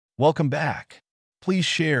Welcome back. Please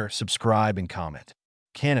share, subscribe, and comment.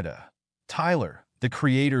 Canada. Tyler, the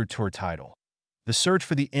Creator Tour title. The search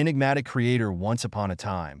for the enigmatic creator once upon a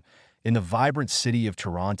time. In the vibrant city of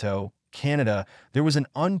Toronto, Canada, there was an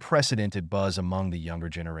unprecedented buzz among the younger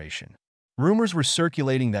generation. Rumors were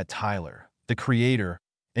circulating that Tyler, the Creator,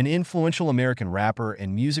 an influential American rapper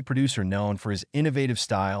and music producer known for his innovative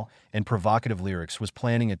style and provocative lyrics, was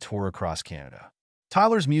planning a tour across Canada.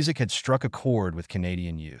 Tyler's music had struck a chord with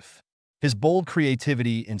Canadian youth. His bold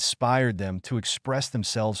creativity inspired them to express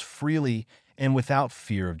themselves freely and without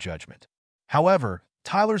fear of judgment. However,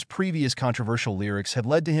 Tyler's previous controversial lyrics had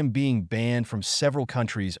led to him being banned from several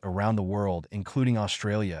countries around the world, including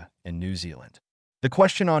Australia and New Zealand. The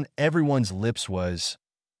question on everyone's lips was,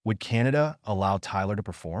 would Canada allow Tyler to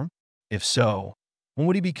perform? If so, when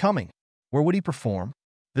would he be coming? Where would he perform?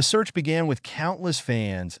 The search began with countless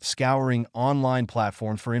fans scouring online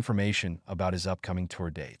platforms for information about his upcoming tour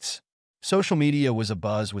dates. Social media was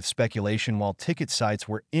abuzz with speculation, while ticket sites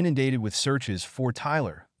were inundated with searches for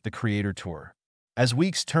Tyler, the Creator Tour. As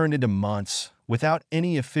weeks turned into months, without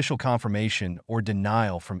any official confirmation or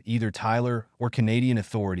denial from either Tyler or Canadian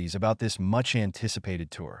authorities about this much-anticipated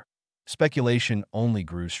tour, speculation only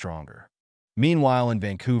grew stronger. Meanwhile, in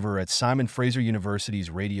Vancouver at Simon Fraser University's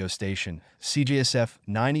radio station, CJSF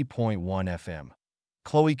 90.1 FM,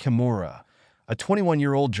 Chloe Kimura, a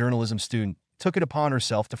 21-year-old journalism student, took it upon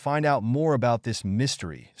herself to find out more about this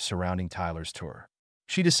mystery surrounding Tyler's tour.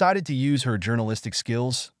 She decided to use her journalistic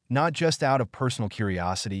skills, not just out of personal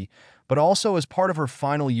curiosity, but also as part of her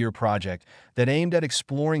final year project that aimed at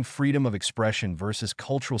exploring freedom of expression versus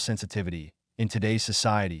cultural sensitivity in today's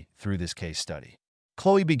society through this case study.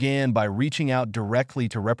 Chloe began by reaching out directly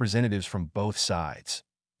to representatives from both sides,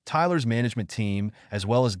 Tyler's management team, as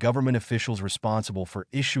well as government officials responsible for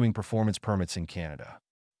issuing performance permits in Canada.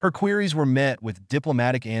 Her queries were met with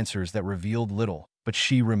diplomatic answers that revealed little, but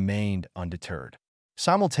she remained undeterred.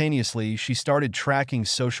 Simultaneously, she started tracking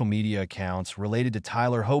social media accounts related to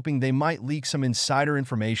Tyler, hoping they might leak some insider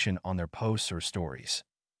information on their posts or stories,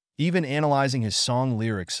 even analyzing his song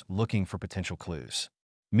lyrics looking for potential clues.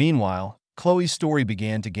 Meanwhile, Chloe's story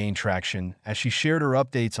began to gain traction as she shared her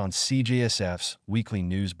updates on CJSF's weekly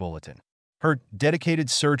news bulletin. Her dedicated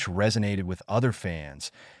search resonated with other fans,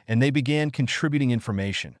 and they began contributing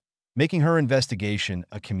information, making her investigation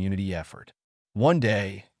a community effort. One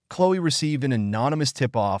day, Chloe received an anonymous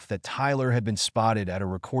tip-off that Tyler had been spotted at a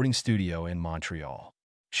recording studio in Montreal.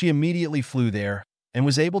 She immediately flew there and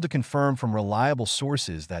was able to confirm from reliable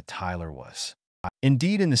sources that Tyler was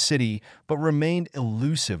indeed in the city, but remained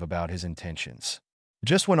elusive about his intentions.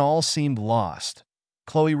 Just when all seemed lost,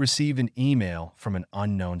 Chloe received an email from an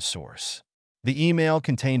unknown source. The email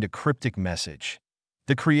contained a cryptic message: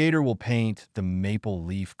 "The Creator will paint the maple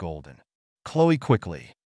leaf golden." Chloe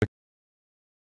quickly